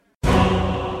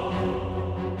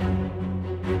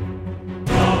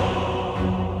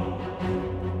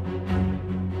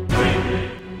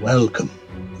Welcome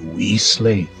to We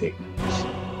Slay Things.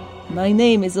 My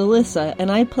name is Alyssa, and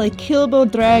I play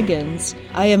Kilbo Dragons.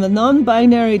 I am a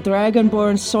non-binary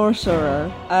dragonborn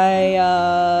sorcerer.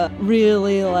 I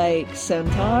really like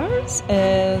centaurs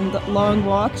and long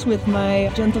walks with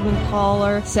my gentleman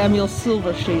caller, Samuel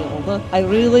Silvershield. I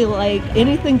really like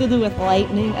anything to do with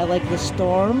lightning. I like the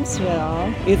storms,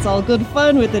 It's all good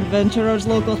fun with Adventurers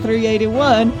Local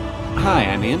 381. Hi,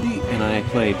 I'm Andy, and I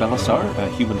play Belisar, a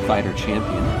human fighter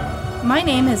champion. My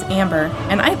name is Amber,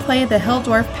 and I play the Hill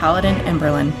Dwarf Paladin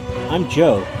Emberlin. I'm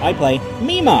Joe. I play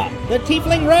Mima, the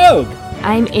Tiefling Rogue.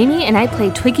 I'm Amy, and I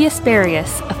play Twiggy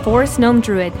Asparius, a forest gnome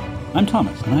druid. I'm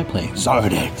Thomas, and I play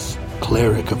Zardex,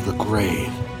 Cleric of the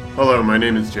Grave. Hello, my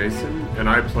name is Jason, and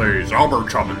I play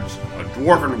Zauberchubbins, a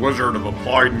dwarven wizard of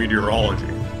applied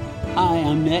meteorology. Hi,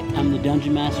 I'm Nick. I'm the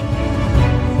Dungeon Master.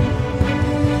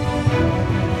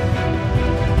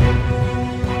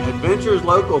 Adventures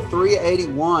Local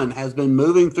 381 has been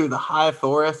moving through the high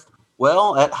forest,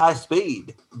 at high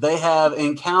speed. They have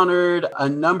encountered a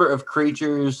number of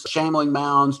creatures, shambling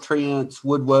mounds, treants,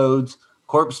 woodwoads,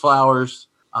 corpse flowers,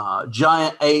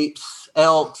 giant apes,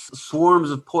 elks,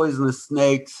 swarms of poisonous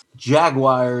snakes,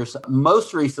 jaguars.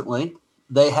 Most recently,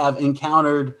 they have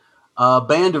encountered a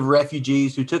band of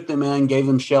refugees who took them in, gave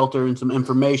them shelter and some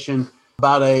information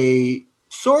about a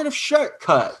sort of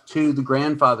shortcut to the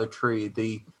grandfather tree,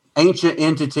 the ancient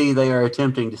entity they are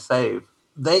attempting to save.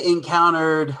 They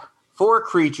encountered 4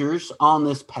 creatures on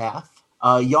this path.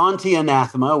 Yonti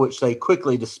Anathema, which they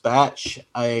quickly dispatch.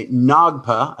 A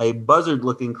Nagpa, a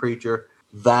buzzard-looking creature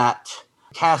that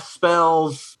casts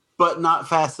spells, but not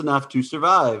fast enough to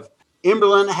survive.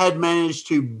 Emberlin had managed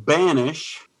to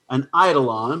banish an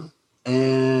Eidolon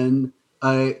and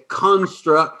a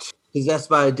construct possessed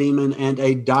by a demon and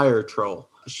a dire troll.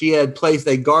 She had placed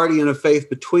a guardian of faith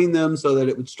between them so that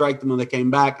it would strike them when they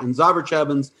came back. And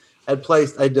Zauberchubbins had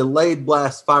placed a delayed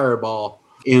blast fireball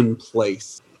in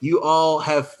place. You all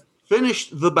have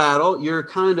finished the battle. You're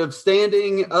kind of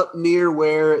standing up near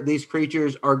where these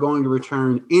creatures are going to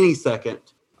return any second.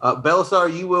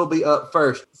 Belisar, you will be up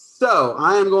first. So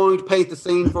I am going to paint the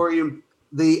scene for you.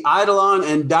 The Eidolon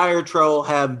and dire troll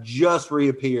have just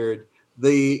reappeared.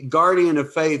 The guardian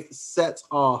of faith sets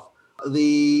off.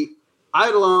 The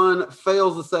Eidolon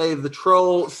fails to save. The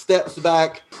troll steps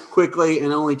back quickly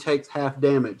and only takes half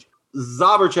damage.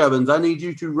 Zauberchubbins, I need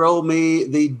you to roll me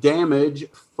the damage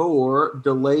for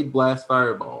delayed blast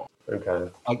fireball. Okay.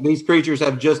 Like these creatures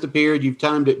have just appeared. You've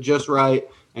timed it just right.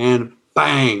 And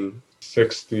bang.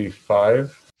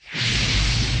 65.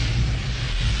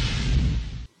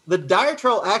 The dire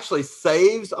troll actually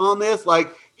saves on this.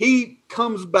 Like he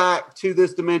comes back to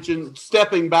this dimension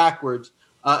stepping backwards.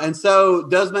 And so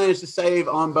does manage to save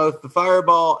on both the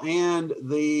fireball and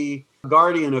the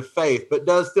guardian of faith, but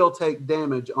does still take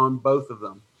damage on both of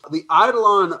them. The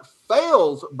Eidolon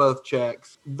fails both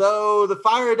checks, though the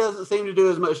fire doesn't seem to do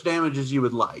as much damage as you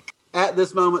would like. At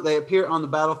this moment, they appear on the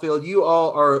battlefield. You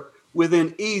all are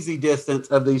within easy distance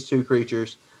of these 2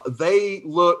 creatures. They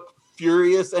look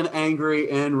furious and angry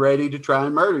and ready to try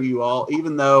and murder you all,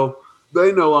 even though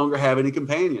they no longer have any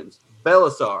companions.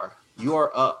 Belisar, you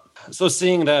are up. So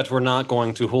seeing that we're not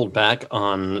going to hold back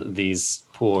on these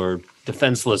poor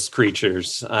defenseless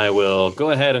creatures, I will go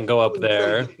ahead and go up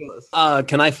there.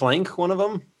 Can I flank one of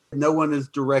them? No one is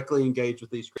directly engaged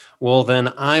with these creatures. Well,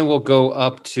 then I will go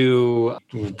up to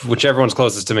whichever one's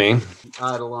closest to me.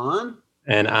 Eidolon.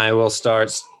 And I will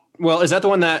start... Well, is that the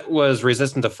one that was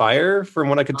resistant to fire, from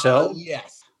what I could tell?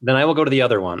 Yes. Then I will go to the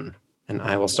other one, and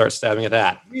I will start stabbing at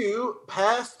that. You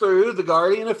pass through the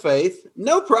Guardian of Faith,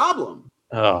 no problem.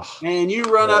 Oh. And you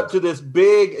run up to this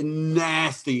big,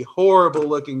 nasty,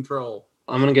 horrible-looking troll.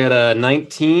 I'm going to get a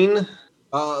 19.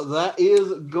 That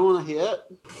is going to hit.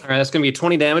 All right, that's going to be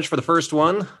 20 damage for the first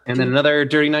one. And then another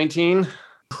dirty 19. And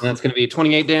that's going to be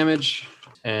 28 damage.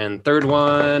 And third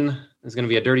one is going to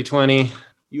be a dirty 20.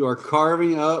 You are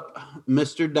carving up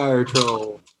Mr. Dire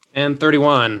Troll. And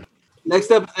 31.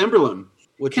 Next up is Emberlin.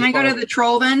 Can I go to the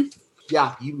troll then?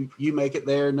 Yeah, you make it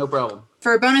there, no problem.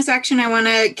 For a bonus action, I want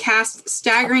to cast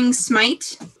Staggering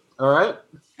Smite. All right.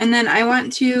 And then I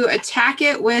want to attack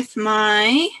it with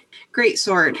my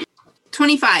Greatsword.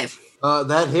 25.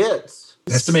 That hits.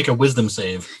 It has to make a wisdom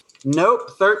save.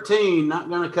 Nope, 13. Not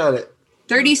going to cut it.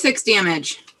 36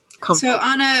 damage. So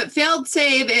on a failed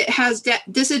save, it has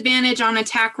disadvantage on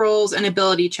attack rolls and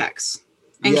ability checks.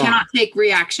 And cannot take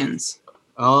reactions.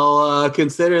 I'll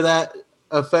consider that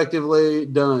effectively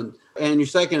done. And your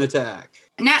second attack?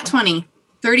 Nat 20.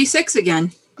 36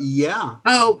 again. Yeah.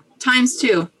 Oh, times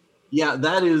 2. Yeah,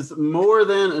 that is more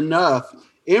than enough.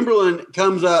 Emberlin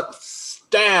comes up,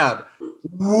 stab,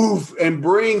 woof, and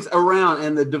brings around,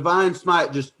 and the divine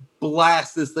smite just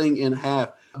blasts this thing in half.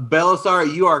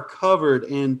 Belisar, you are covered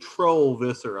in troll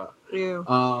viscera. Yeah.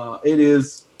 It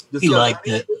is disgusting. He liked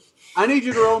it. I need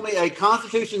you to roll me a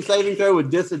Constitution saving throw with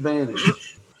disadvantage.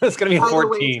 It's going to be a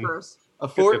 14. A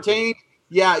 14?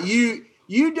 Yeah, you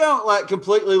don't like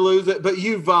completely lose it, but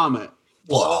you vomit.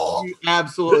 Whoa. You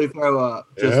absolutely throw up.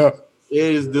 It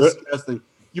is disgusting.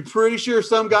 You're pretty sure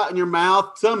some got in your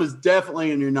mouth. Some is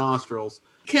definitely in your nostrils.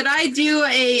 Could I do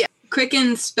a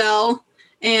quicken spell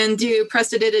and do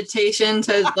prestidigitation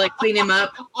to like clean him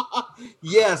up?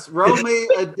 Yes, roll me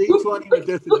a d20 with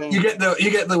disadvantage. You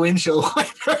get the windshield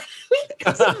wiper.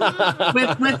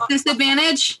 with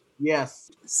disadvantage?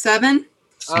 Yes. 7?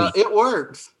 It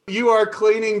works. You are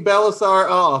cleaning Belisar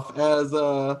off as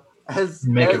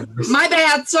my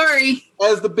bad, sorry.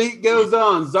 As the beat goes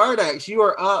on, Zardax, you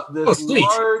are up. This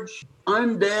large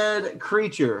undead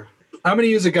creature. I'm going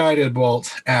to use a guided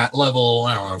bolt at level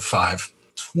 5.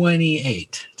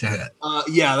 28 to hit.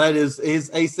 Yeah, that is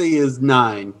his AC is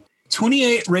 9.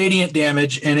 28 radiant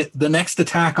damage, and the next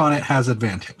attack on it has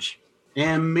advantage.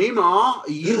 And Mima,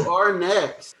 you are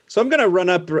next. So I'm going to run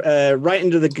up right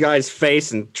into the guy's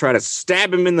face and try to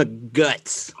stab him in the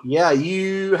guts. Yeah,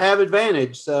 you have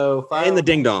advantage, so fire. In the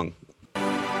ding-dong.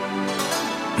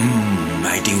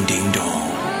 My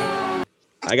ding-ding-dong.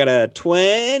 I got a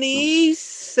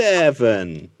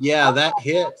 27. Yeah, that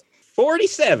hit.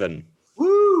 47.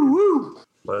 Woo,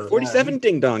 woo. 47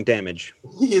 ding-dong damage.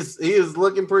 He is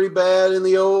looking pretty bad in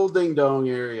the old ding-dong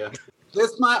area.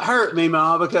 This might hurt,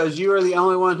 Mima, because you are the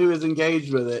only one who is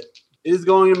engaged with it. It is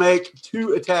going to make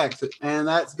 2 attacks, and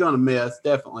that's going to miss,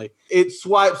 definitely. It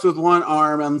swipes with one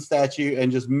arm on the statue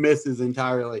and just misses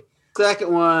entirely.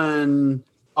 Second one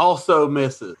also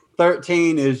misses.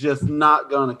 13 is just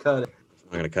not going to cut it.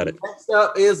 I'm going to cut it. Next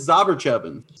up is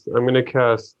Zobberchubbin. I'm going to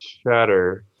cast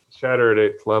Shatter. Shatter at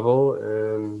 8th level,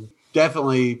 and...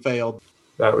 Definitely failed.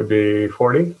 That would be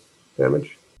 40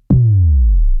 damage.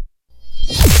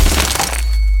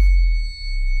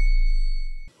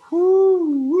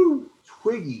 Woo.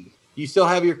 Twiggy, you still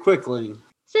have your Quickling.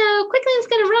 So Quickling's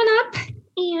going to run up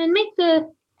and make the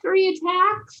 3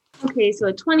 attacks. Okay,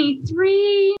 so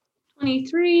 23,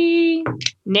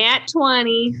 nat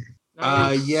 20.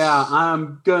 Yeah,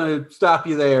 I'm going to stop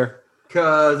you there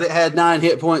because it had 9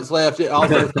 hit points left. It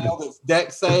also failed its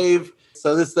dex save,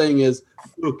 so this thing is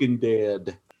fucking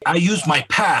dead. I used my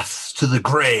paths to the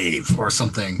grave or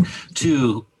something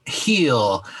to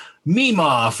heal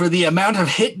Mima for the amount of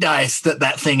hit dice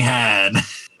that thing had.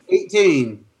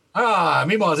 18.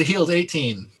 Mima was a healed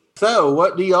 18. So,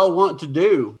 what do y'all want to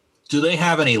do? Do they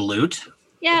have any loot?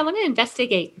 Yeah, I want to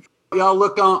investigate. Y'all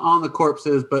look on the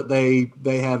corpses, but they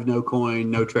have no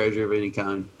coin, no treasure of any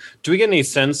kind. Do we get any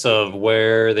sense of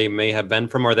where they may have been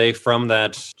from? Are they from the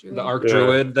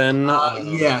Archdruid then?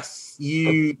 Yes.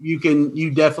 You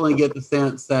definitely get the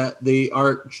sense that the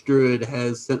Archdruid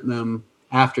has sent them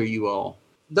after you all.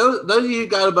 Those of you who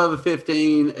got above a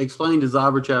 15, explain to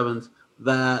Zobberchubbins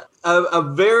that a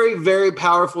very, very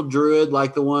powerful druid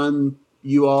like the one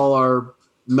you all are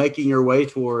making your way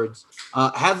towards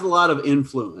has a lot of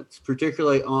influence,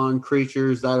 particularly on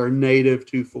creatures that are native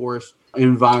to forest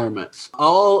environments.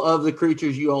 All of the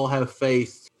creatures you all have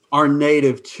faced are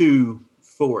native to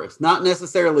forest, not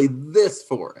necessarily this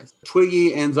forest.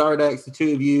 Twiggy and Zardax, the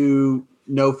two of you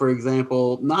know, for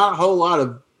example, not a whole lot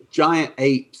of giant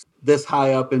apes this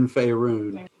high up in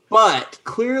Faerun. But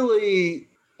clearly,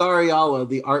 Thariala,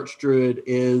 the Archdruid,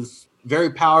 is very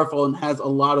powerful and has a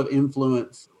lot of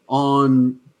influence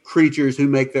on creatures who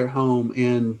make their home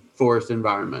in forest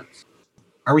environments.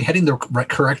 Are we heading the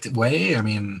correct way? I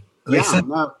mean, they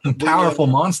sent some powerful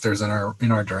monsters in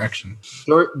our direction.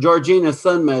 Georgina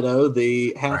Sunmeadow,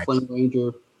 the halfling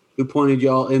ranger who pointed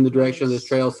y'all in the direction of this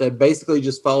trail, said basically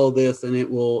just follow this and it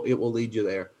will lead you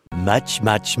there.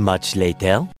 Much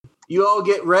later. You all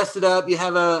get rested up. You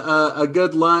have a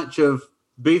good lunch of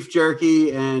beef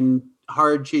jerky and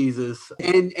hard cheeses,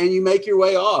 and you make your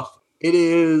way off. It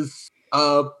is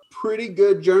a pretty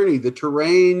good journey. The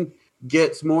terrain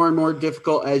gets more and more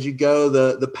difficult as you go.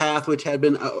 The path, which had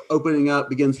been opening up,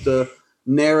 begins to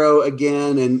narrow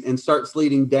again and starts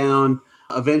leading down.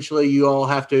 Eventually, you all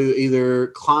have to either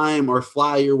climb or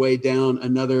fly your way down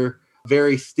another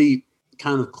very steep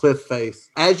kind of cliff face.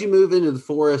 As you move into the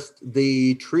forest,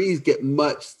 the trees get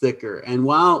much thicker, and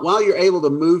while you're able to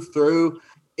move through,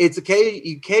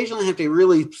 you occasionally have to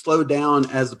really slow down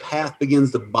as the path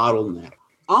begins to bottleneck.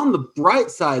 On the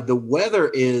bright side, the weather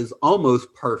is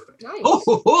almost perfect. Nice.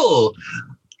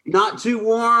 Not too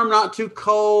warm, not too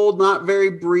cold, not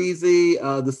very breezy.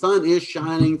 The sun is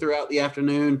shining throughout the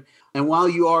afternoon. And while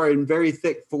you are in very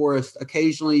thick forest,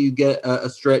 occasionally you get a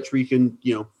stretch where you can,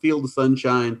 feel the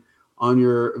sunshine on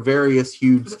your various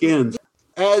hued skins.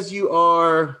 As you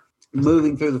are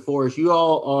moving through the forest, you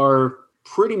all are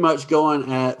pretty much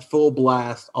going at full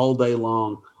blast all day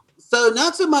long. So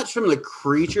not so much from the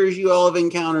creatures you all have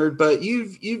encountered, but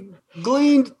you've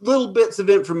gleaned little bits of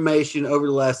information over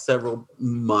the last several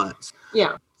months.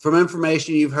 Yeah. From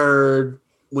information you've heard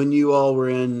when you all were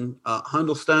in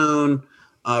Hundlestone,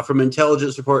 from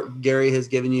intelligence report Gary has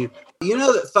given you, you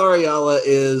know that Thariala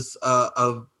is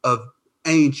of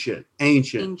ancient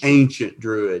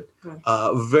druid,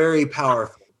 very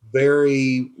powerful,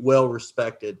 very well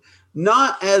respected.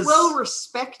 Not as well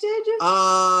respected?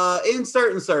 In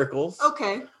certain circles.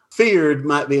 Okay. Feared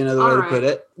might be another way to put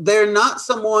it. They're not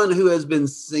someone who has been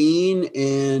seen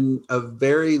in a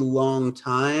very long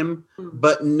time,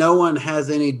 but no one has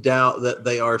any doubt that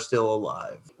they are still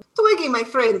alive. Twiggy, my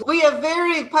friend, we have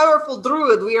very powerful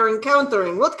druid we are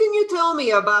encountering. What can you tell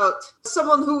me about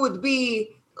someone who would be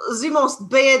the most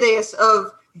badass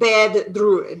of bad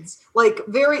druids? Like,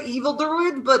 very evil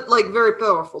druid, but like very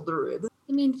powerful druid.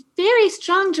 I mean, very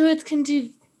strong druids can do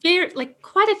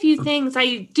quite a few things.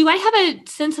 Do I have a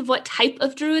sense of what type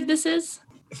of druid this is?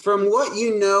 From what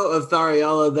you know of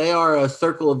Thariala, they are a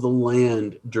Circle of the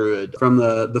Land druid from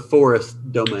the forest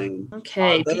domain.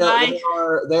 Okay. They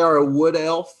are a wood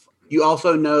elf. You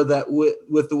also know that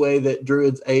with the way that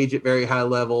druids age at very high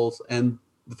levels and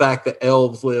the fact that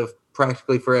elves live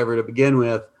practically forever to begin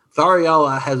with,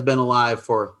 Thariala has been alive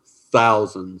for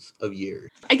thousands of years.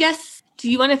 I guess, do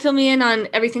you want to fill me in on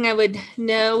everything I would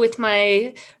know with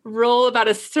my role about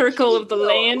a Circle of the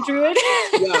Land druid?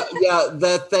 yeah,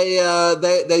 that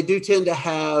they do tend to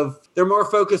have, they're more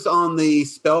focused on the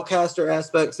spellcaster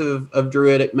aspects of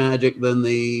druidic magic than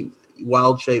the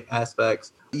wild shape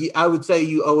aspects. I would say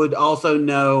you would also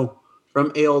know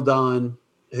from Eldon,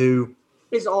 who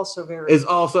is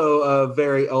also a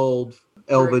very old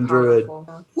elven druid.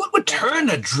 What would turn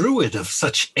a druid of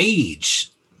such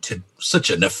age to such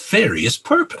a nefarious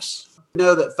purpose? You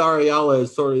know that Thariala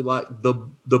is sort of like the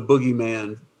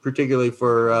boogeyman, particularly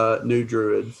for new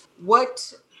druids.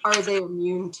 What are they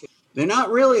immune to? They're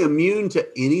not really immune to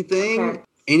anything. Okay.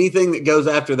 Anything that goes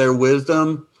after their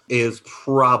wisdom is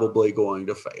probably going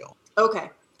to fail. Okay.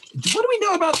 What do we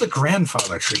know about the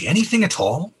grandfather tree? Anything at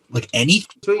all? Like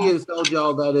anything? Twiggy has told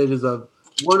y'all that it is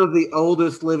one of the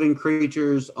oldest living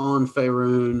creatures on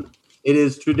Faerun. It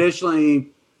is traditionally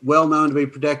well known to be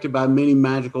protected by many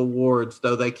magical wards,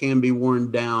 though they can be worn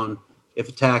down if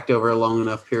attacked over a long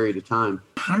enough period of time.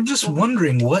 I'm just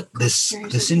wondering what this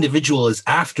individual is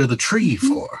after the tree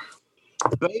for.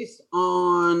 Based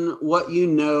on what you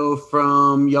know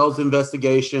from y'all's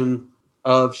investigation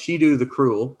of Shidu the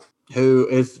Cruel, who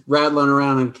is rattling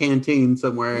around in a canteen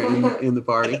somewhere in the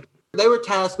party, they were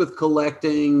tasked with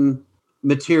collecting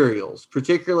materials,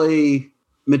 particularly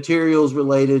materials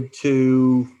related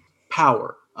to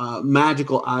power.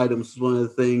 Magical items is one of the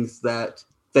things that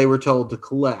they were told to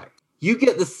collect. You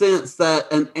get the sense that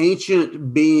an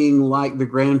ancient being like the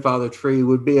grandfather tree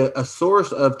would be a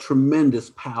source of tremendous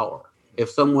power if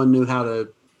someone knew how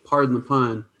to, pardon the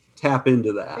pun, tap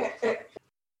into that.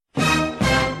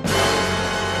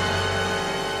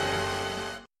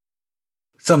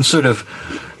 Some sort of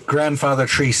grandfather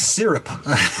tree syrup.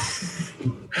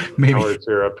 Maybe. Power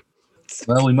syrup.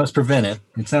 Well, we must prevent it.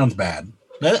 It sounds bad.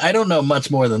 I don't know much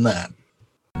more than that.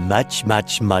 Much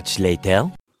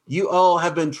later. You all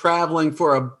have been traveling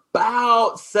for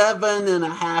about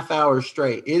 7.5 hours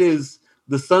straight.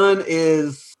 The sun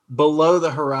is below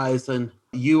the horizon.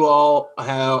 You all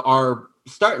are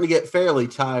starting to get fairly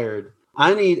tired.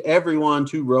 I need everyone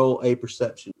to roll a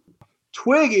perception.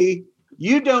 Twiggy,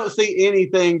 you don't see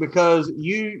anything because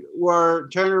you were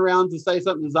turning around to say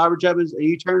something to Zyberchubbins, and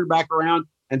you turned back around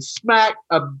and smacked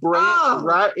a branch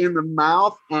right in the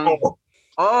mouth. And,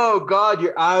 oh, God,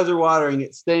 your eyes are watering.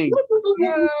 It stings.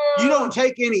 You don't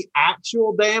take any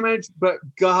actual damage, but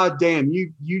goddamn,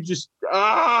 you just,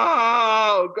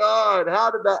 oh, God, how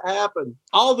did that happen?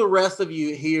 All the rest of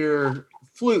you hear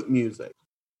flute music.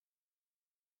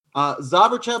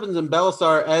 Zyberchubbins and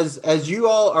Belisar, as you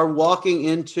all are walking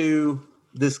into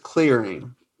this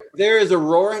clearing, there is a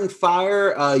roaring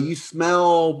fire. You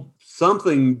smell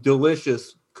something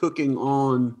delicious cooking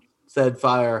on said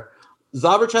fire.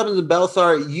 Zyberchubbins and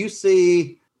Belisar, you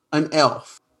see an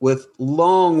elf with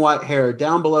long white hair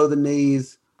down below the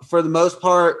knees. For the most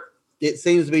part, it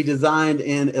seems to be designed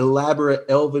in elaborate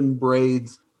elven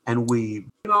braids and weave.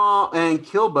 And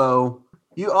Kilbo,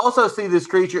 you also see this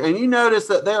creature, and you notice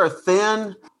that they are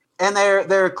thin, and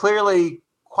they're clearly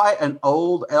quite an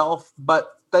old elf,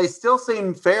 but they still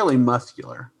seem fairly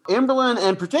muscular. Emberlin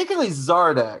and particularly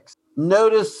Zardex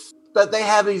notice that they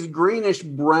have these greenish,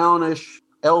 brownish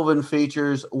elven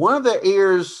features. One of their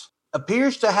ears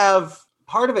appears to have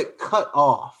part of it cut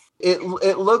off. It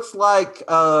looks like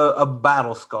a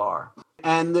battle scar.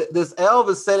 And this elf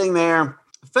is sitting there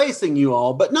facing you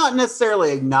all, but not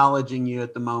necessarily acknowledging you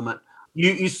at the moment.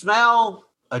 You smell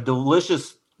a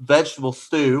delicious vegetable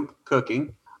stew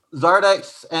cooking.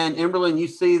 Zardex and Emberlin, you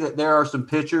see that there are some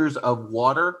pitchers of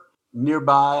water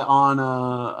nearby on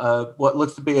what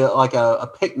looks to be like a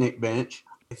picnic bench.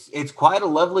 It's quite a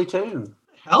lovely tune.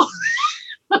 Hell,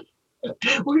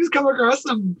 we just come across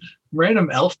some random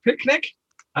elf picnic.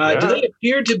 Do they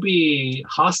appear to be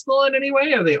hostile in any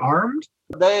way? Are they armed?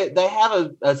 They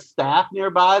have a staff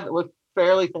nearby that looks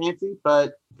fairly fancy,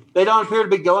 but they don't appear to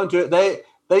be going to it.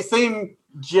 They seem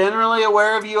generally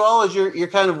aware of you all as you're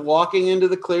kind of walking into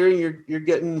the clearing. You're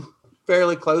getting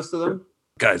fairly close to them.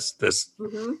 Guys, that's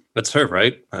her,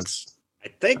 right? I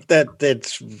think that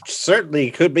it certainly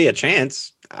could be a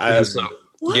chance.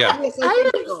 What? Yeah.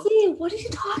 I don't see. What are you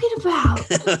talking about?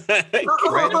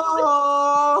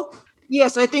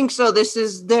 Yes, I think so. This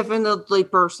is definitely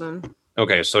person.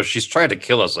 Okay, so she's tried to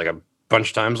kill us like a bunch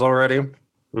of times already.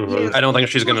 Mm-hmm. Yes. I don't think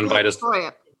she's going to invite us.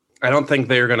 I don't think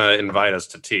they're going to invite us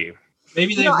to tea.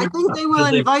 Maybe they. No, I think they will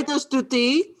invite us to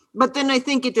tea, but then I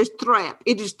think it is trap.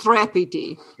 It is trappy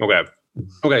tea.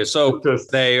 Okay, so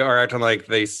they are acting like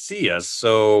they see us,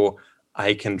 so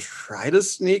I can try to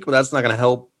sneak, but that's not going to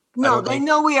help. No, they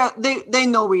know we are. They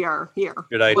know we are here.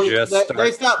 Should I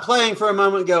They stop playing for a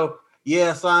moment and go,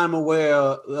 yes, I'm aware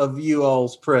of you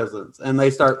all's presence. And they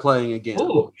start playing again.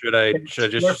 Ooh, should I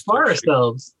just... We're for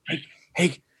ourselves.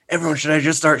 Hey, everyone, should I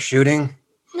just start shooting?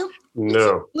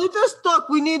 No. Let us talk.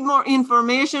 We need more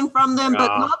information from them, but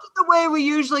not the way we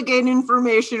usually gain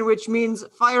information, which means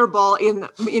fireball in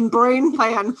brain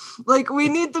pan. Like, we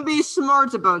need to be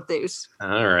smart about this.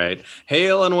 All right.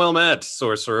 Hail and well met,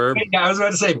 sorcerer. Hey, I was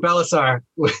about to say, Belisar.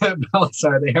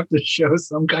 Belisar, they have to show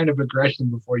some kind of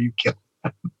aggression before you kill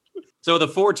them. So the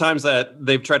 4 times that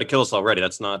they've tried to kill us already,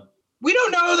 that's not... We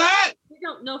don't know that! We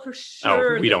don't know for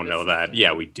sure. Oh, we don't know that.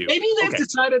 Yeah, we do. Maybe they've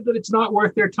decided that it's not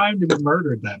worth their time to be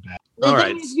murdered that bad. All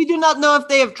right. We do not know if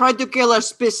they have tried to kill us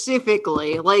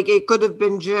specifically. Like, it could have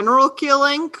been general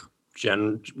killing.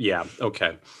 Yeah,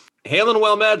 okay. Hail and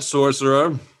well met,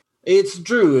 sorcerer. It's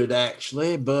Druid,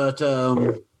 actually, but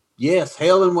yes,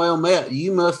 hail and well met.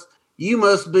 You must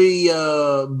be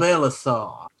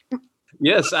Belisar.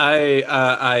 Yes,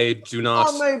 I do not.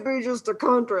 I may be just a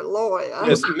country lawyer.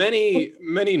 Yes,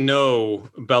 many know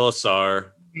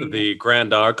Belisar, the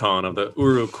Grand Archon of the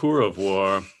Urukurov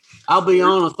War. I'll be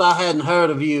honest, I hadn't heard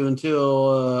of you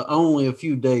until only a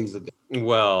few days ago.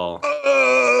 Well.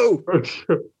 Oh,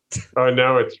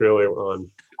 now it's really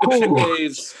on.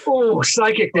 Oh,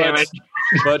 psychic damage.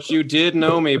 But you did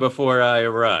know me before I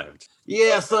arrived.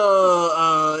 Yes, it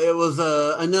was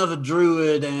another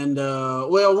druid and,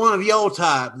 one of your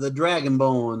type, the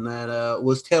Dragonborn, that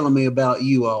was telling me about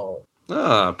you all.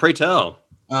 Ah, pray tell.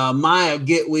 Maya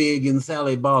Gitwig and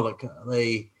Sally Bollica.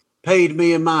 They paid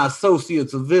me and my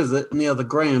associates a visit near the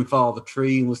grandfather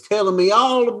tree and was telling me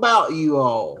all about you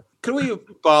all. Could we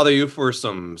bother you for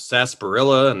some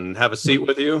sarsaparilla and have a seat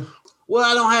with you? Well,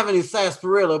 I don't have any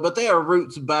sarsaparilla, but there are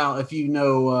roots about if you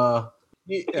know...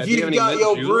 if you've got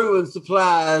your brewing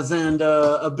supplies and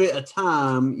a bit of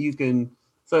time, you can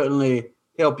certainly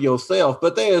help yourself.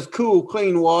 But there's cool,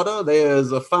 clean water.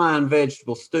 There's a fine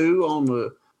vegetable stew on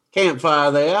the campfire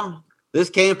there.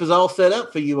 This camp is all set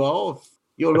up for you all. If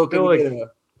you're looking to get a...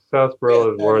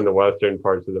 Sarsaparilla is more in the western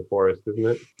parts of the forest, isn't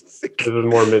it? This is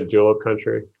more mid-julep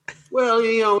country. Well,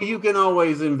 you can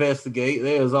always investigate.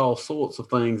 There's all sorts of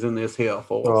things in this here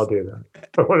forest. I'll do that.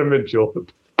 I want a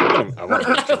mid-julep.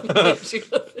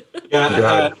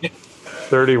 Yeah,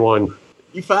 31.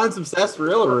 You find some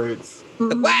sarsaparilla roots.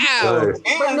 Wow!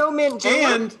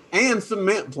 Nice. And some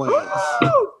mint plants.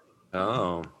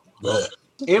 Oh.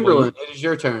 Amberlyn, it is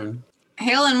your turn.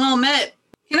 Hail and well met.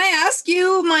 Can I ask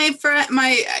you, my friend?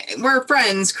 We're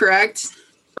friends, correct?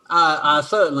 I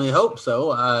certainly hope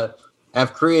so. I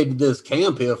have created this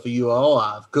camp here for you all.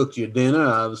 I've cooked you dinner.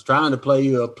 I was trying to play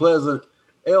you a pleasant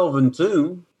elven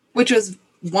tune, which was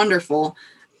wonderful.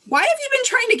 Why have you been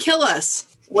trying to kill us?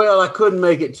 Well, I couldn't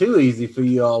make it too easy for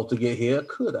you all to get here,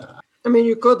 could I? I mean,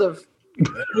 you could have.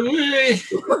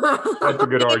 That's a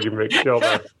good argument. Kill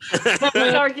that.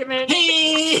 Good argument.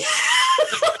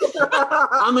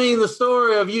 I mean, the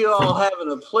story of you all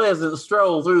having a pleasant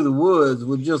stroll through the woods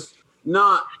would just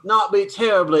not be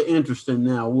terribly interesting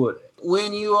now, would it?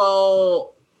 When you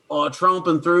all are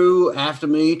tromping through after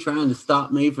me, trying to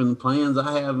stop me from the plans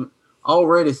I have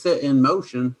already set in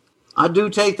motion, I do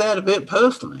take that a bit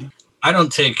personally. I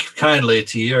don't take kindly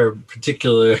to your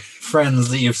particular friends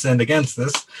that you've sent against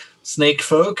us, snake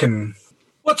folk. And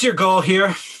what's your goal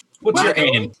here? What's your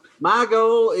aim? My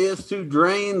goal is to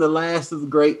drain the last of the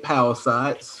great power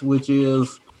sites, which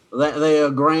is that they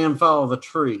grandfather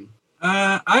tree.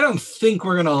 I don't think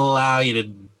we're going to allow you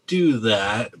to do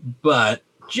that, but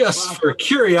just for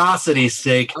curiosity's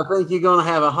sake. I think you're going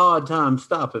to have a hard time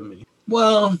stopping me.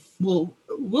 Well, we'll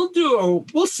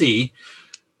see.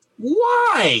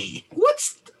 Why?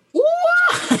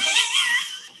 Why?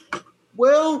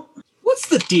 Well, what's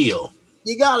the deal?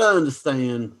 You got to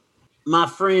understand, my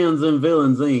friends in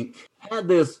Villains Inc. had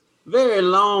this very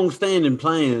long-standing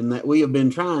plan that we have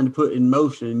been trying to put in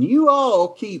motion. You all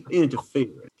keep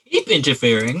interfering. Keep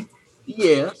interfering?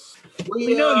 Yes.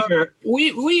 We know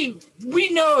we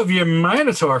know of your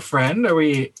Minotaur friend.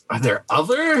 Are there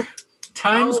other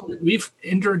times we've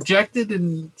interjected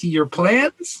into your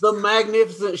plans? The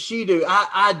magnificent Shidu.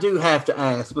 I do have to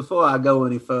ask before I go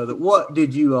any further. What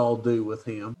did you all do with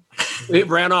him? He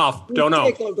ran off. Don't know.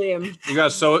 Tickled him. He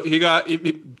got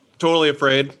totally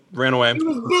afraid. Ran away. He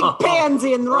was big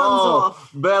pansy and runs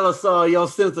off. Belisar, your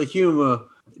sense of humor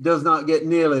does not get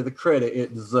nearly the credit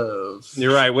it deserves.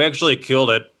 You're right. We actually killed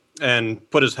it and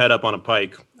put his head up on a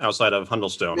pike outside of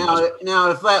Hundlestone. Now,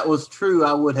 if that was true,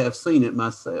 I would have seen it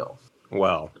myself.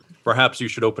 Well, perhaps you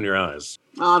should open your eyes.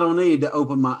 I don't need to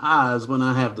open my eyes when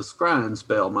I have the scrying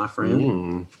spell, my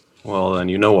friend. Well, then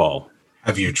you know all.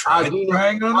 Have you tried? I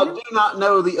do not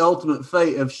know the ultimate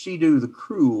fate of Shidu the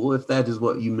Cruel, if that is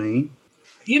what you mean.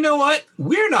 You know what?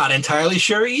 We're not entirely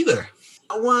sure either.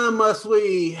 Why must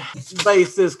we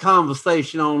base this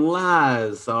conversation on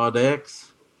lies, Sardex?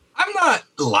 I'm not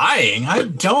lying. I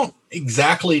don't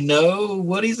exactly know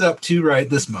what he's up to right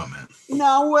this moment.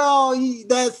 No, well,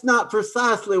 that's not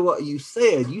precisely what you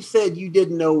said. You said you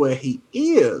didn't know where he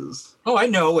is. Oh, I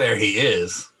know where he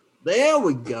is. There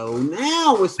we go.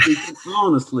 Now we're speaking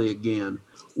honestly again.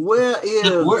 Where is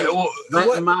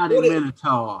that mighty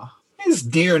Minotaur? It's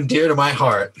near and dear to my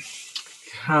heart.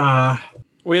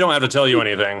 We don't have to tell you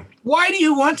anything. Why do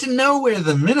you want to know where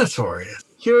the Minotaur is?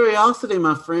 Curiosity,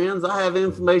 my friends. I have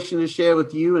information to share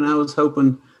with you, and I was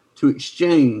hoping to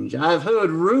exchange. I've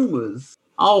heard rumors,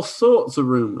 all sorts of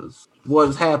rumors, what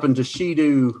has happened to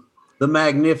Shidu, the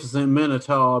magnificent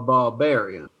Minotaur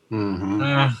barbarian.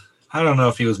 Mm-hmm. I don't know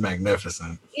if he was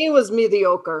magnificent. He was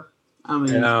mediocre. I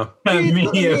mean,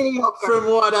 mediocre.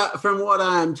 From what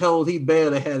I am told, he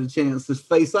barely had a chance to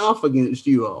face off against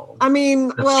you all. I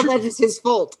mean, well, that is his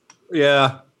fault.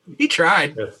 Yeah, he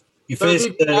tried. You face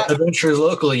adventurers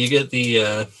locally, you get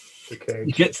the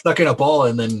you get stuck in a ball,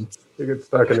 and then you get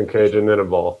stuck in a cage and then a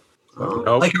ball.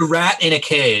 Nope. Like a rat in a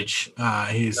cage.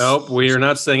 Nope, we are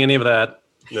not saying any of that.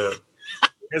 No. You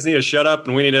guys need to shut up,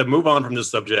 and we need to move on from this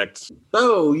subject.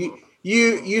 So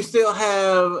you still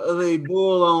have the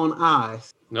bull on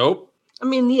ice? Nope. I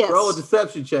mean, yes. Roll a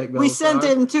deception check. We sent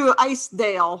him to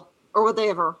Icedale or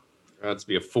whatever. That's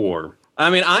be a 4. I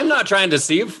mean, I'm not trying to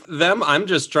deceive them. I'm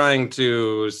just trying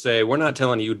to say we're not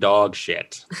telling you dog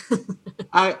shit.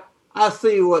 I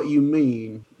see what you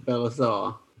mean,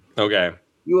 Belisar. Okay.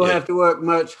 You will have to work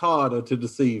much harder to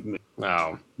deceive me.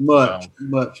 No.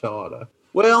 Much harder.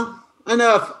 Well,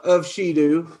 enough of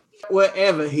Shidu.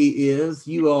 Wherever he is,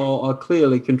 you all are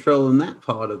clearly controlling that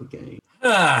part of the game.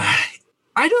 I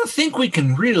don't think we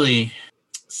can really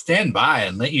stand by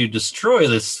and let you destroy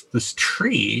this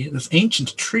tree, this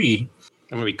ancient tree.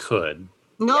 I mean, we could.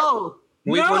 No.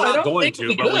 We're not going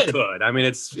to, but we could. I mean,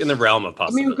 it's in the realm of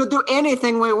possibility. I mean, we could do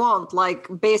anything we want, like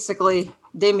basically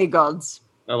demigods.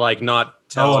 Like not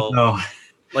tell. Oh, no.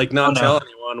 Like not tell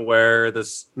anyone where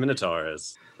this Minotaur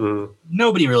is.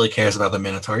 Nobody really cares about the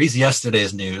Minotaur. He's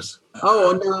yesterday's news.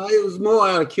 Oh no, it was more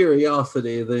out of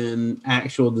curiosity than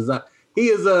actual desire. He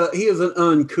is an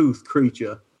uncouth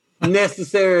creature,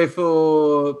 necessary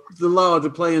for the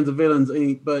larger plans of Villains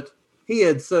Inc. But he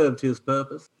had served his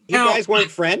purpose. You guys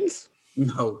weren't friends?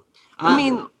 No, I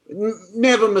mean,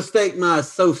 never mistake my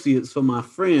associates for my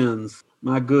friends.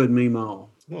 My good Mimo.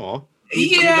 Oh,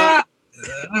 yeah.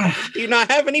 Do you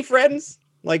not have any friends?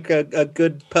 Like a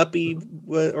good puppy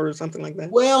or something like that?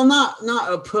 Well, not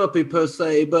a puppy per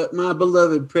se, but my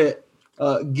beloved pet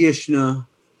Gishna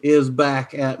is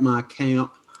back at my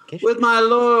camp with my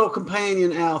loyal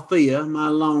companion Althea, my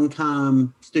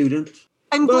longtime student.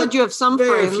 I'm glad you have some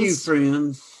very friends. Few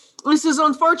friends. This is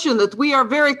unfortunate. We are a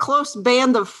very close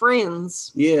band of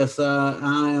friends. Yes,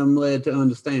 I am led to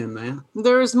understand that.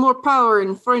 There is more power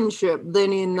in friendship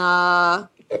than in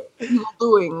evil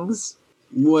doings.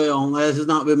 Well, that has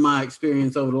not been my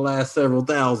experience over the last several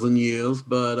thousand years,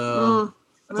 but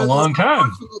a long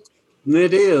time.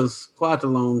 It is quite a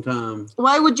long time.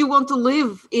 Why would you want to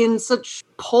live in such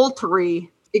paltry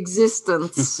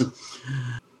existence?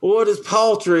 What is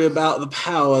paltry about the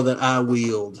power that I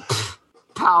wield?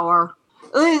 Power.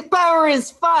 Power is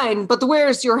fine, but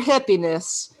where's your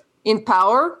happiness? In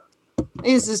power?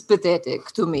 This is pathetic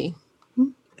to me.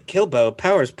 Kilbo,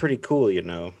 power's pretty cool, you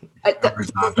know.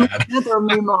 Power's not bad.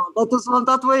 That is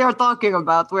what we are talking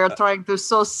about. We are trying to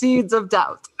sow seeds of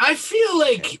doubt. I feel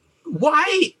like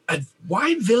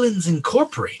why Villains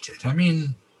Incorporated? I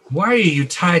mean, why are you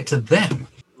tied to them?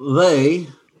 They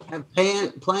have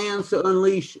plans to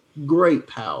unleash great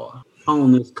power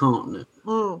on this continent.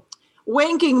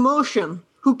 Wanking motion.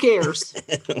 Who cares?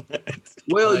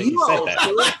 Well, you all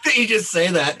you just say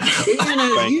that. Even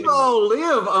as you all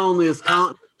live on this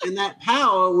continent, and that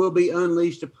power will be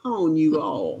unleashed upon you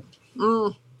all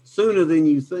sooner than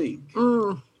you think.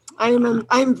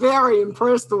 I'm very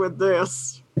impressed with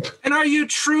this. And are you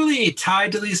truly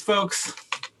tied to these folks?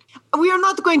 We are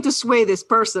not going to sway this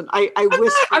person.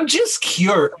 I'm just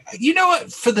curious. You know what?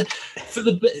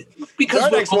 Because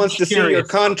Zardex wants to see your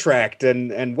contract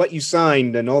and what you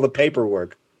signed and all the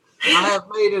paperwork. I have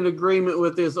made an agreement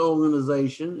with this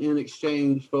organization in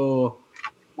exchange for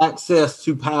access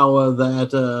to power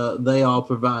that they are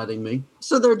providing me.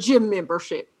 So their gym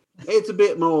membership. It's a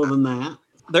bit more than that.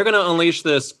 They're going to unleash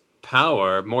this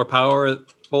power, more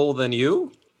powerful than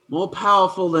you? More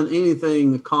powerful than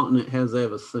anything the continent has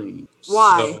ever seen.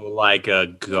 Why? So, like a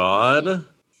god?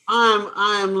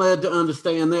 I am led to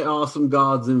understand there are some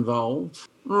gods involved.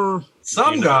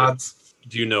 Some gods.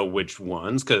 Do you know which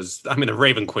ones? Because, I mean, the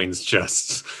Raven Queen's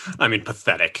just,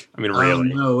 pathetic. I mean,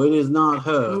 really. No, it is not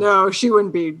her. No, she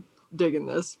wouldn't be digging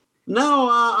this. No,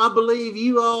 I believe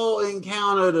you all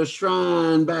encountered a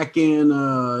shrine back in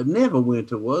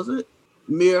Neverwinter, was it?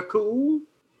 Miracle?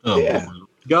 Oh, yeah.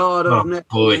 God of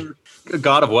necromancers.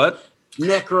 God of what?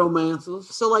 Necromancers.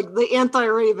 So, like, the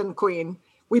anti-Raven Queen.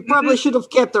 We probably should have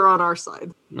kept her on our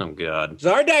side. Oh, God.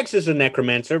 Zardex is a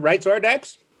necromancer, right,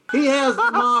 Zardex? He has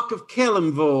the mark of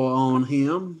Kelemvor on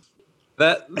him.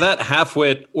 That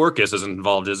half-wit Orcus isn't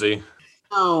involved, is he?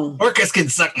 No. Orcus can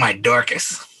suck my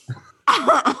Dorcas.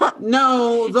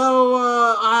 No,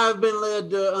 though I've been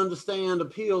led to understand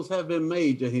appeals have been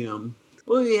made to him.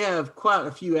 We have quite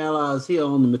a few allies here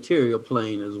on the material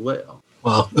plane as well.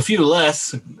 Well, a few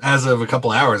less as of a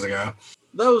couple hours ago.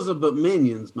 Those are but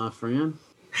minions, my friend.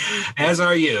 As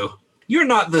are you. You're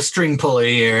not the string puller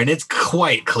here, and it's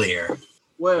quite clear.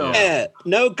 Well,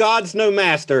 no gods, no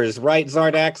masters, right,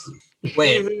 Zardax?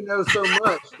 Wait, who knows so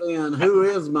much? Then who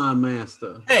is my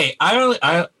master? Hey,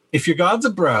 if your god's a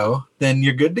bro, then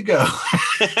you're good to go.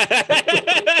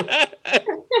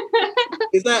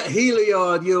 Is that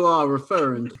Heliod you are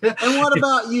referring to? And what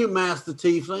about you, Master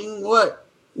Tiefling?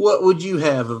 What would you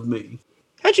have of me?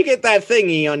 How'd you get that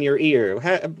thingy on your ear?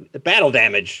 Battle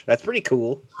damage. That's pretty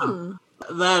cool.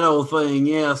 That old thing,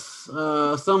 yes.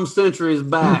 Some centuries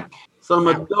back, some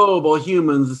adorable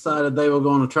humans decided they were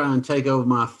going to try and take over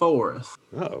my forest.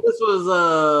 Oh. This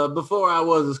was before I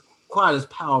was quite as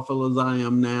powerful as I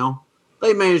am now.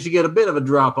 They managed to get a bit of a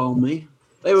drop on me.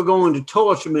 They were going to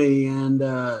torture me and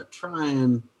try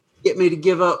and get me to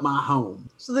give up my home.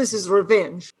 So this is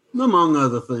revenge. Among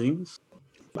other things.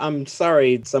 I'm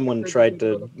sorry someone tried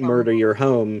to murder your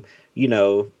home,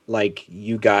 like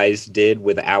you guys did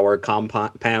with our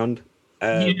compound.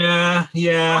 Yeah.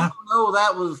 No,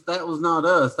 that was not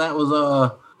us. That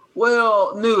was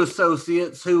new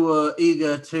associates who were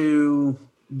eager to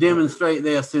demonstrate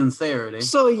their sincerity.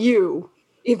 So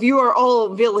if you are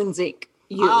all Villains Inc.,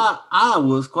 I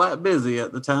was quite busy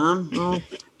at the time.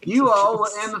 You all were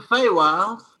in the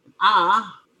Feywild.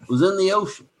 I was in the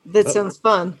ocean. That sounds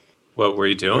fun. What were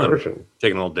you doing?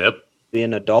 Taking a little dip?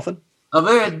 Being a dolphin? A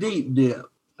very deep dip.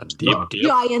 A deep dip?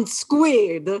 Giant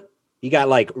squid. You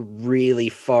got really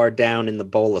far down in the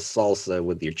bowl of salsa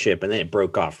with your chip, and then it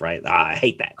broke off, right? I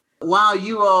hate that. While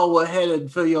you all were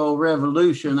headed for your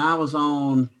revolution, I was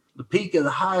on the peak of the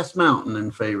highest mountain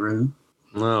in Faerun.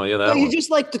 Oh, yeah, that you just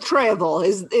like to travel.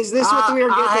 Is this what we are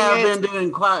getting I have at? been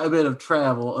doing quite a bit of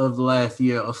travel over the last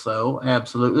year or so,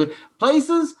 absolutely.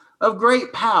 Places of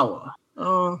great power.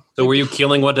 So were you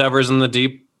killing whatever's in the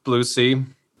deep blue sea?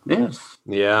 Yes.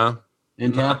 Yeah.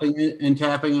 And tapping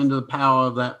into the power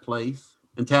of that place.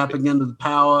 And tapping into the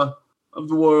power of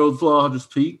the world's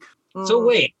largest peak. So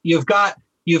wait, you've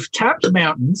tapped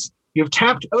mountains, you've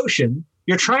tapped ocean,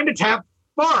 you're trying to tap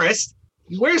forest.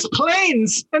 Where's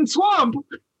plains and swamp?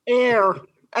 Air.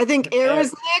 I think air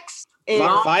is next. Air.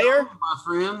 Fire? My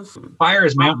friends. Fire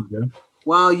is mountain, Joe.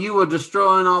 While you were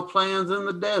destroying our plans in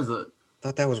the desert.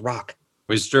 Thought that was rock.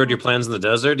 We destroyed your plans in the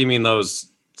desert? You mean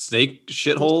those snake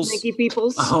shitholes? Snaky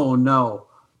peoples. Oh no.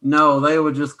 No, they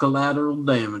were just collateral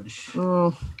damage.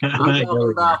 Oh. I'm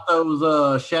talking about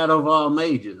those Shadow Ball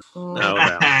mages. Oh, no.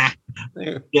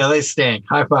 Yeah, they stink.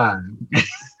 High five.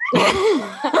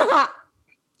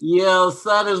 Yes,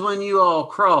 that is when you all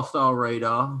crossed our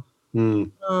radar.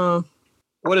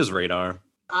 What is radar?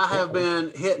 I have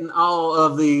been hitting all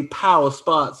of the power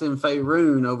spots in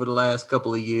Faerun over the last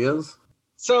couple of years.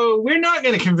 So we're not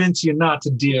going to convince you not to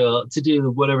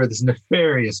do whatever this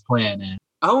nefarious plan is.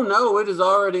 Oh no, it is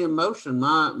already in motion.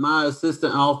 My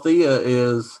assistant Althea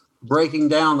is breaking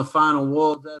down the final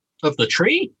walls of the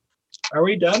tree. Are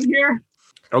we done here?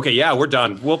 Okay, yeah, we're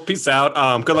done. Well, peace out.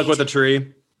 Good luck with the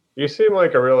tree. You seem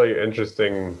like a really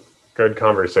interesting, good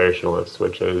conversationalist,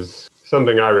 which is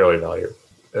something I really value.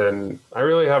 And I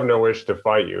really have no wish to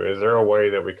fight you. Is there a way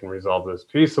that we can resolve this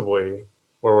peaceably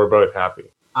where we're both happy?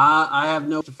 I have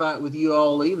no to fight with you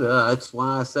all either. That's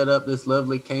why I set up this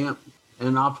lovely camp and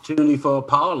an opportunity for a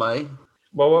parlay.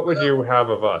 Well, what would you have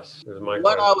of us? Is my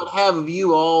what question. I would have of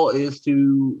you all is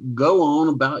to go on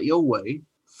about your way.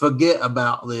 Forget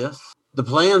about this. The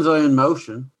plans are in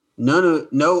motion.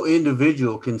 No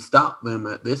individual can stop them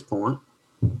at this point.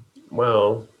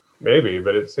 Well, maybe,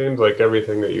 but it seems like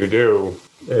everything that you do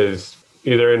is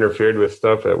either interfered with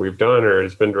stuff that we've done or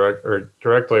has been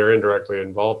directly or indirectly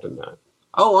involved in that.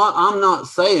 Oh, I'm not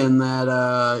saying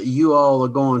that you all are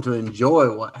going to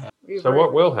enjoy what happens. So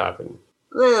what will happen?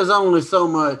 There's only so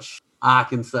much I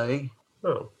can say.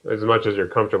 Oh, as much as you're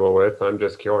comfortable with. I'm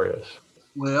just curious.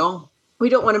 Well, we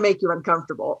don't want to make you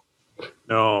uncomfortable.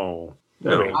 No.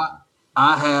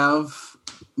 I have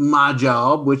my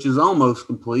job, which is almost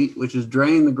complete, which is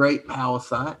drain the great power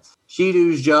sites.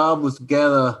 Shidu's job was to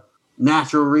gather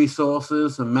natural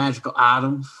resources and magical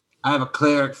items. I have a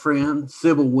cleric friend,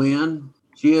 Sybil Wynn.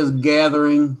 She is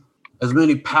gathering as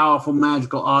many powerful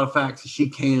magical artifacts as she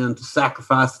can to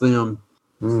sacrifice them.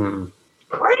 Why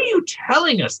are you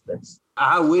telling us this?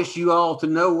 I wish you all to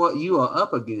know what you are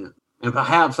up against. And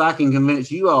perhaps I can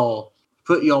convince you all to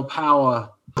put your power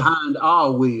behind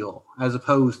our will as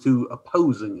opposed to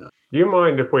opposing us. Do you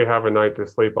mind if we have a night to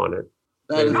sleep on it?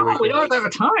 We don't have a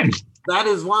time. That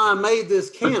is why I made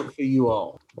this camp for you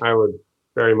all. I would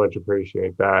very much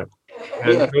appreciate that.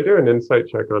 And Yeah. can I do an insight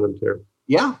check on him too?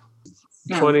 Yeah.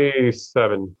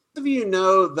 27. Of you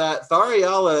know that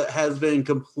Thariala has been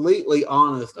completely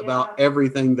honest about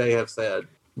everything they have said.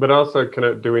 But also,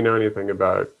 do we know anything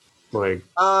about, like,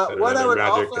 What I would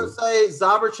magic also and- say,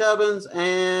 Zaberchubbins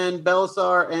and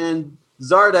Belisar and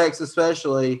Zardex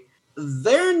especially,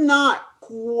 they're not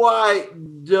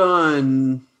quite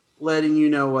done letting you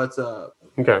know what's up.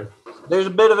 Okay. There's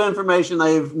a bit of information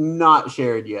they've not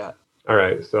shared yet. All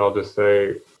right. So I'll just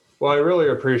say, well, I really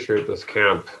appreciate this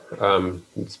camp.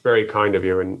 It's very kind of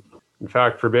you. And in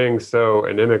fact, for being so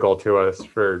inimical to us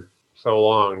for so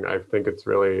long, I think it's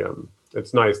really,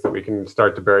 it's nice that we can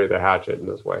start to bury the hatchet in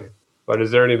this way. But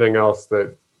is there anything else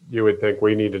that you would think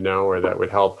we need to know or that would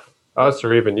help us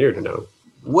or even you to know?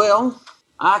 Well,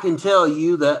 I can tell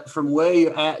you that from where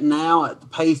you're at now, at the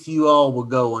pace you all were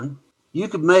going, you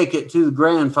could make it to the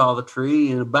grandfather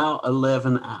tree in about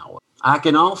 11 hours. I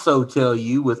can also tell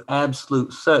you with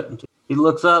absolute certainty, he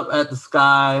looks up at the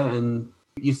sky and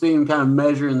you see him kind of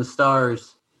measuring the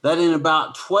stars, that in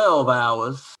about 12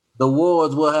 hours, the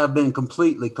wards will have been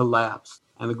completely collapsed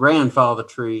and the grandfather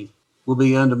tree will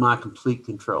be under my complete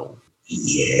control.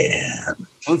 Yeah.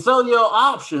 And so your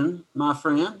option, my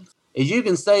friend, is you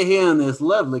can stay here in this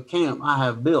lovely camp I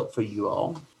have built for you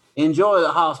all. Enjoy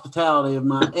the hospitality of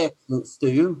my excellent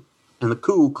stew and the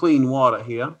cool, clean water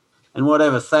here, and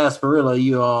whatever sarsaparilla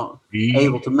you are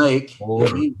able to make in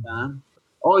the meantime.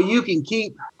 Or you can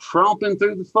keep tromping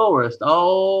through the forest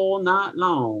all night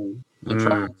long and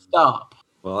try to stop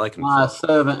my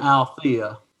servant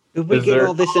Althea. Could we get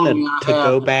all this in a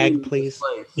to-go bag, please?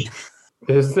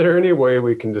 Is there any way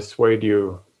we can dissuade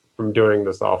you from doing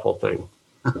this awful thing?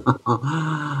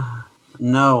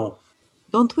 No.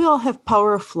 Don't we all have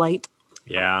power of flight?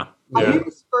 Yeah.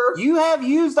 You have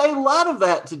used a lot of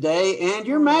that today, and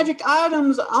your magic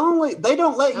items they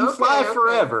don't let you fly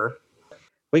forever.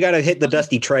 We got to hit the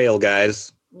dusty trail,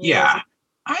 guys. Yeah.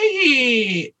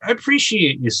 I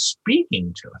appreciate you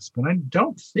speaking to us, but I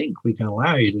don't think we can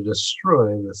allow you to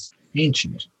destroy this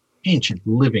ancient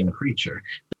living creature.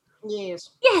 Yes.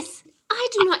 Yes, I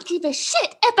do not give a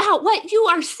shit about what you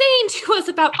are saying to us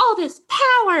about all this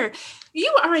power.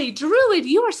 You are a druid.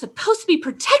 You are supposed to be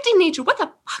protecting nature. What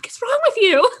the fuck is wrong with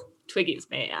you? Twiggy's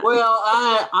mad. Well,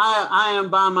 I am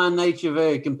by my nature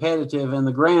very competitive, and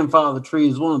the grandfather tree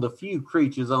is one of the few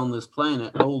creatures on this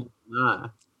planet older than I.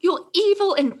 You're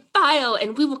evil and vile,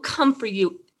 and we will come for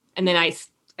you. And then I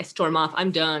I storm off.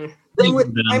 I'm done. I'm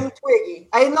Twiggy.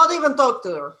 I had not even talked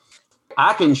to her.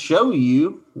 I can show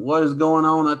you what is going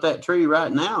on at that tree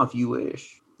right now if you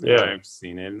wish. Yeah, I've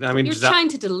seen it. I mean, You're trying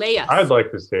to delay us. I'd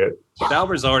like to see it.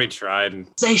 Dalber's already tried. And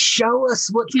Say, show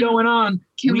us what's going on.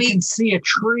 We can see a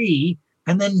tree,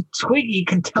 and then Twiggy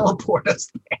can teleport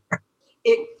us there.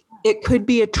 It could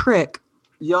be a trick.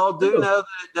 Y'all do know that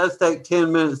it does take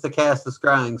 10 minutes to cast a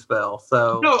scrying spell,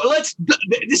 so... No,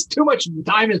 this too much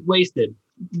time is wasted.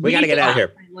 We got to get out of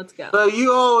here. Let's go. So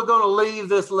you all are going to leave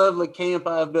this lovely camp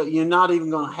I've built. You're not even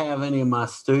going to have any of my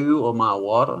stew or my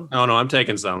water. Oh, no, I'm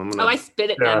taking some. I spit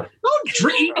it then. Don't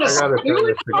drink it. It's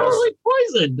probably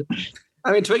poisoned.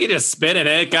 I mean, Twiggy just spit in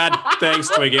it. God, thanks,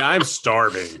 Twiggy. I'm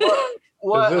starving.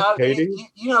 What? You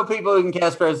know people who can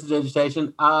cast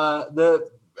prestidigitation. The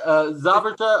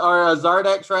Zabrta or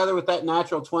Zardex rather with that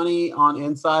natural 20 on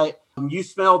insight. You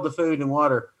smelled the food and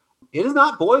water. It is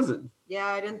not poison. Yeah,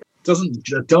 I didn't.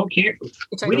 Don't care.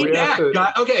 We need to act.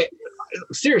 Okay,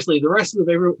 seriously, the rest of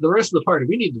the party,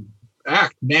 we need to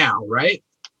act now, right?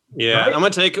 Yeah, right? I'm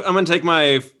gonna take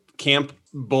my camp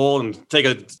bowl and take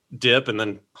a dip and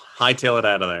then hightail it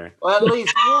out of there. Well, at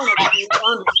least one of you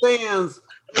understands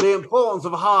the importance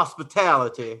of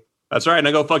hospitality. That's right.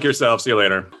 Now go fuck yourself. See you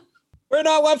later. We're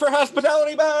not one for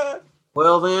hospitality, man.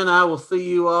 Well, then I will see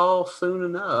you all soon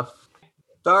enough.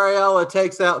 Dariella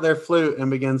takes out their flute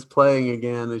and begins playing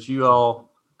again as you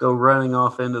all go running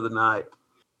off into the night.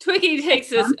 Twiggy takes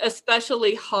this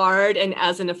especially hard and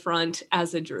as an affront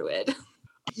as a druid.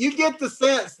 You get the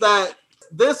sense that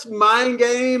this mind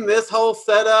game, this whole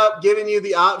setup, giving you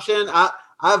the option,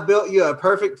 I've built you a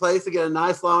perfect place to get a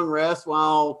nice long rest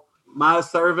while my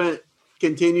servant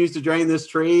continues to drain this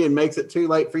tree and makes it too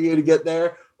late for you to get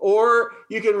there. Or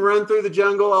you can run through the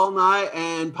jungle all night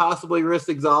and possibly risk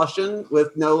exhaustion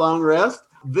with no long rest.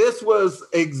 This was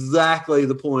exactly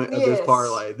the point of this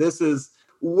parlay. This is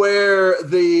where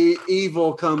the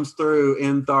evil comes through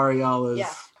in Thariella's.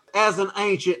 Yeah. As an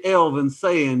ancient elven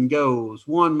saying goes,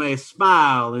 one may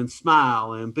smile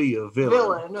and be a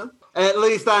villain. At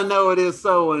least I know it is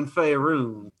so in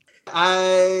Faerun.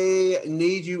 I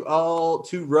need you all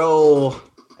to roll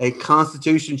a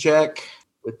Constitution check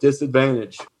with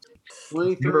disadvantage.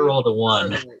 Never rolled a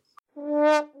 1.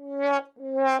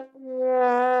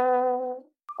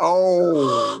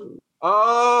 Oh,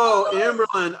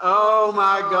 Emberlyn. Oh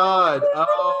my God.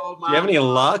 Oh my. Do you have any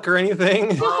luck or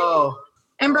anything? Oh.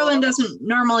 Emberlyn doesn't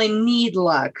normally need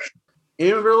luck.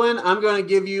 Emberlyn, I'm going to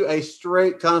give you a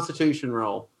straight Constitution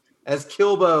roll. As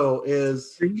Kilbo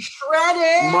is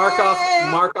shredded. Mark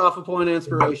off a point of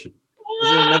inspiration. Is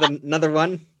there another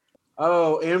one?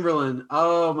 Oh, Emberlyn.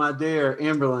 Oh, my dear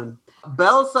Emberlyn.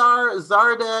 Belsar,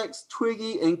 Zardex,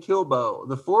 Twiggy, and Kilbo.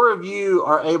 The four of you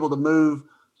are able to move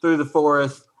through the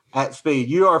forest at speed.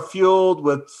 You are fueled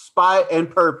with spite and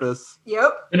purpose.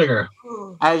 Yep.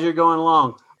 As you're going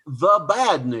along. The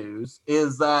bad news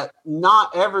is that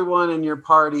not everyone in your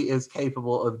party is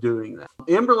capable of doing that.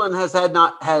 Emberlyn has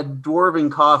not had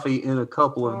dwarven coffee in a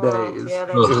couple of days. Yeah,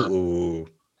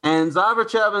 and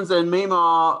Zyberchubbins and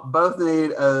Mima both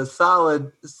need a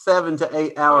solid 7 to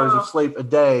 8 hours of sleep a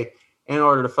day in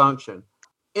order to function.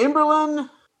 Emberlyn,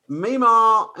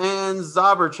 Mima, and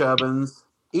Zyberchubbins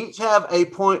each have a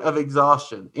point of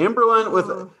exhaustion. Emberlyn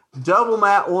with double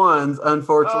mat 1s,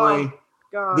 unfortunately.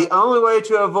 God. The only way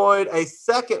to avoid a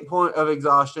second point of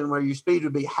exhaustion where your speed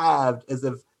would be halved is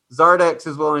if Zardex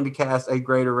is willing to cast a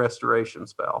greater restoration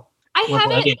spell. I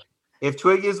have it. If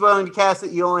Twiggy is willing to cast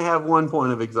it, you only have 1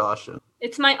 point of exhaustion.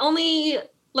 It's my only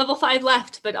level 5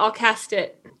 left, but I'll cast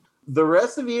it. The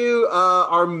rest of you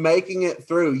are making it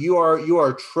through. You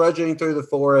are trudging through the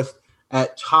forest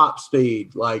at top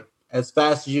speed, like as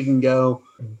fast as you can go,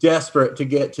 desperate to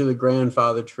get to the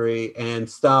grandfather tree and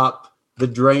stop the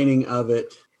draining of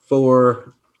it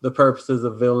for the purposes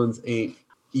of Villains Inc.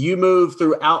 You move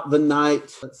throughout the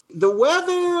night. The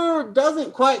weather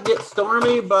doesn't quite get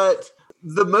stormy, but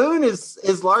the moon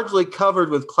is largely covered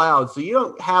with clouds, so you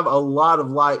don't have a lot of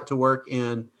light to work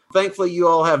in. Thankfully, you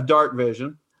all have dark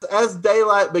vision. As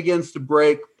daylight begins to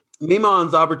break, Mima and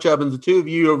Zaberchubbins, the two of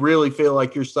you really feel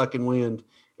like you're sucking wind.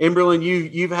 Emberlyn,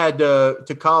 you've had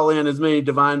to call in as many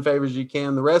divine favors as you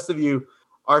can. The rest of you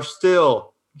are still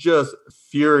just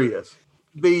furious.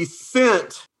 The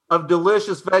scent of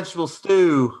delicious vegetable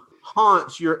stew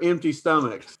haunts your empty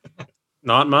stomachs.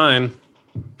 Not mine.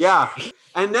 Yeah.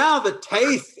 And now the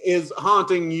taste is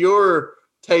haunting your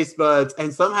taste buds,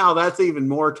 and somehow that's even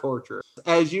more torturous.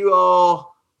 As you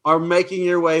all are making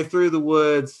your way through the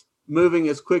woods, moving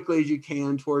as quickly as you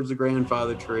can towards the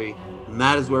grandfather tree. And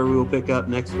that is where we will pick up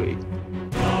next week.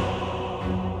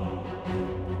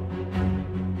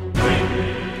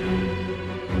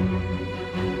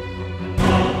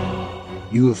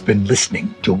 You have been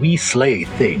listening to We Slay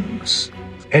Things,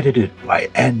 edited by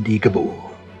Andy Gabor.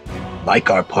 Like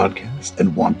our podcast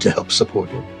and want to help support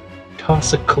it?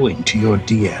 Toss a coin to your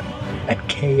DM at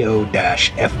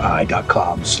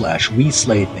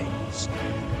ko-fi.com/WeSlayThings.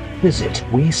 Visit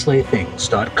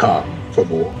WeSlayThings.com for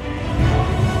more.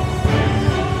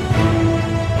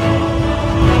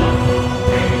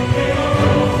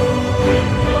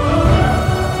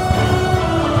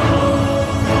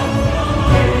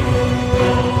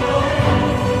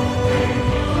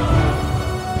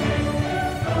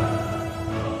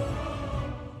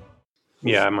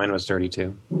 Yeah, mine was dirty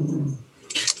too.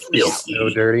 Feels so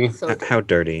dirty. How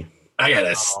dirty? I got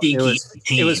a stinky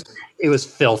 18. It was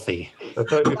filthy. I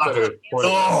thought you said it was 20.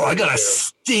 I got a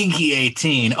stinky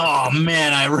 18. Oh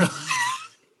man,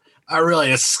 I really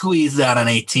just squeezed out an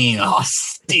 18. Oh,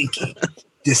 stinky,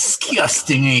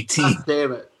 disgusting 18. God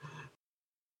damn it.